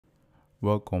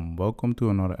Welcome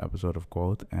to another episode of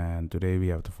Quote. And today we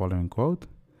have the following quote: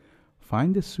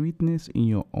 Find the sweetness in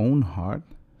your own heart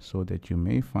so that you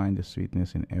may find the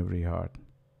sweetness in every heart.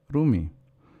 Rumi.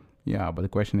 Yeah, but the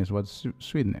question is, what's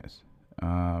sweetness?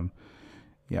 Um,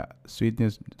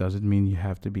 Sweetness doesn't mean you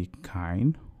have to be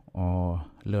kind or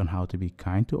learn how to be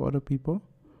kind to other people,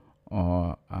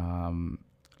 or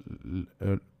when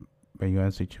you're in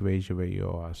a situation where you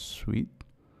are sweet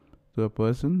to a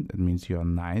person, that means you're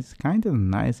nice. Kind of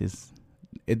nice is,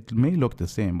 it may look the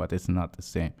same, but it's not the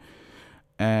same.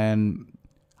 And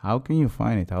how can you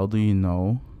find it? How do you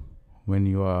know when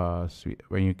you are sweet,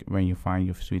 when you find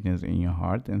your sweetness in your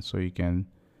heart, and so you can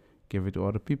give it to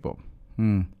other people?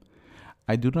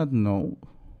 I do not know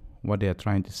what they are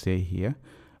trying to say here,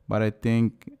 but I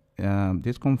think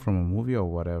this comes from a movie or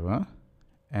whatever,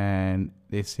 and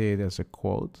they say there's a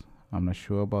quote. I'm not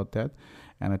sure about that,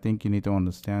 and I think you need to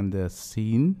understand the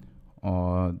scene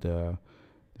or the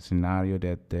scenario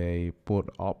that they put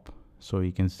up, so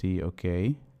you can see,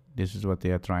 okay, this is what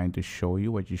they are trying to show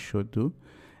you what you should do.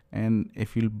 And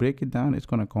if you break it down, it's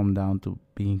going to come down to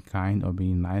being kind or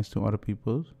being nice to other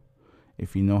people.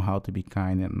 If you know how to be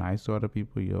kind and nice to other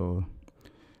people, you're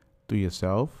to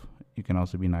yourself, you can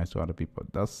also be nice to other people.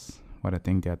 That's what I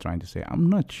think they're trying to say. I'm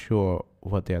not sure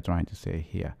what they're trying to say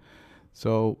here.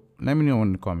 So let me know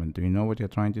in the comment. Do you know what you're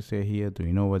trying to say here? Do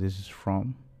you know where this is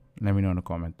from? Let me know in the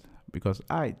comment, because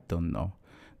I don't know.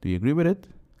 Do you agree with it?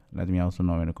 Let me also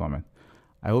know in the comment.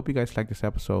 I hope you guys like this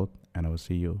episode, and I will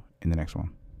see you in the next one.